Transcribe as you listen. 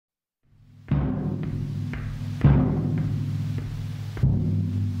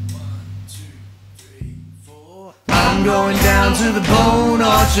I'm going down to the bone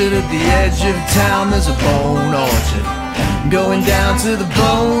orchard at the edge of town. There's a bone orchard. I'm going down to the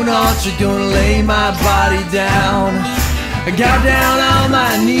bone orchard, gonna lay my body down. I got down on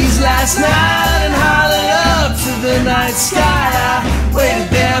my knees last night and hollered up to the night sky. I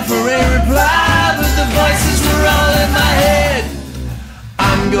waited there for a reply, but the voices were all in my head.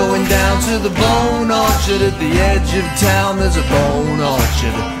 I'm going down to the bone orchard at the edge of town. There's a bone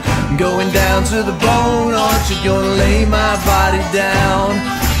orchard. I'm going down to the bone orchard, gonna lay my body down.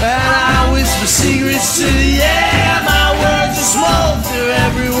 And I whisper secrets to the air, my words are smolder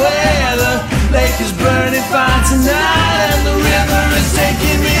everywhere. The lake is burning fine tonight and the river is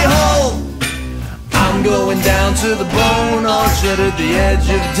taking me home. I'm going down to the bone orchard at the edge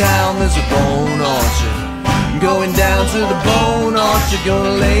of town. There's a bone orchard. I'm going down to the bone orchard,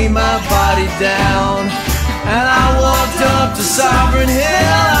 gonna lay my body down. And I walked up to Sovereign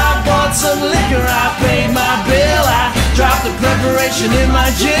Hill, I bought some liquor, I paid my bill, I dropped the preparation in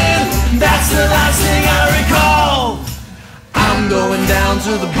my gin. That's the last thing I recall. I'm going down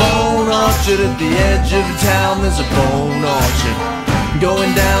to the bone orchard at the edge of town. There's a bone orchard.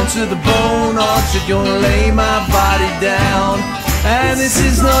 Going down to the bone orchard, gonna lay my body down. And this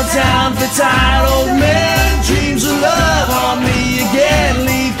is no town for tired old men. Dreams of love haunt me again.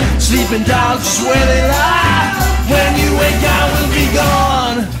 Leave sleeping dogs just where they lie. When you wake I will be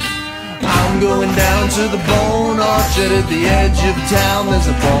gone. I'm going down to the bone orchard at the edge of town. There's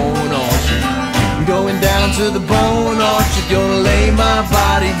a bone orchard. I'm going down to the bone orchard, gonna lay my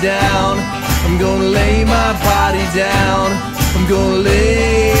body down. I'm gonna lay my body down. I'm gonna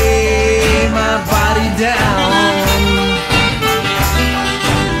lay my body down.